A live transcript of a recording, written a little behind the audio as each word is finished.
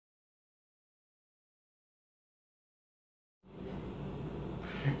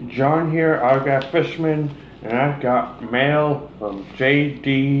John here, Autograph Fishman, and I've got mail from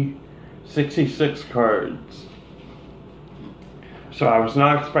JD66 Cards. So I was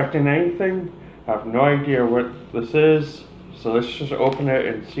not expecting anything. I have no idea what this is. So let's just open it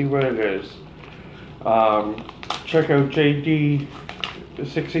and see what it is. Check out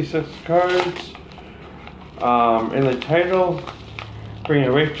JD66 Cards. In the title, bring it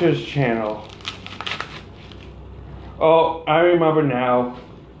right to his channel. Oh, I remember now.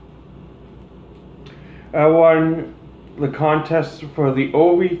 I won the contest for the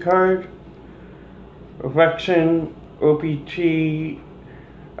OV card. Reflection OPT.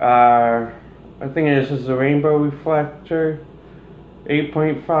 I think this is the Rainbow Reflector.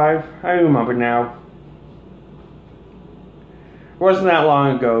 8.5. I remember now. It wasn't that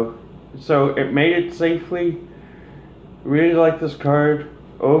long ago. So it made it safely. Really like this card.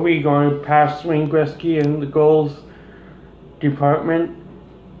 OV going past Wayne Gretzky in the goals department.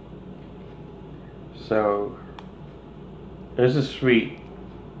 So this is sweet.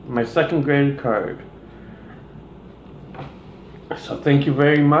 My second graded card. So thank you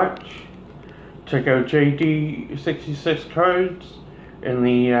very much. Check out JD66 Cards in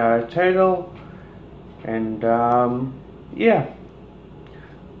the title. And yeah.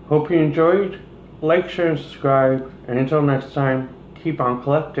 Hope you enjoyed. Like, share, and subscribe. And until next time, keep on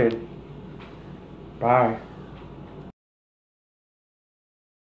collecting. Bye.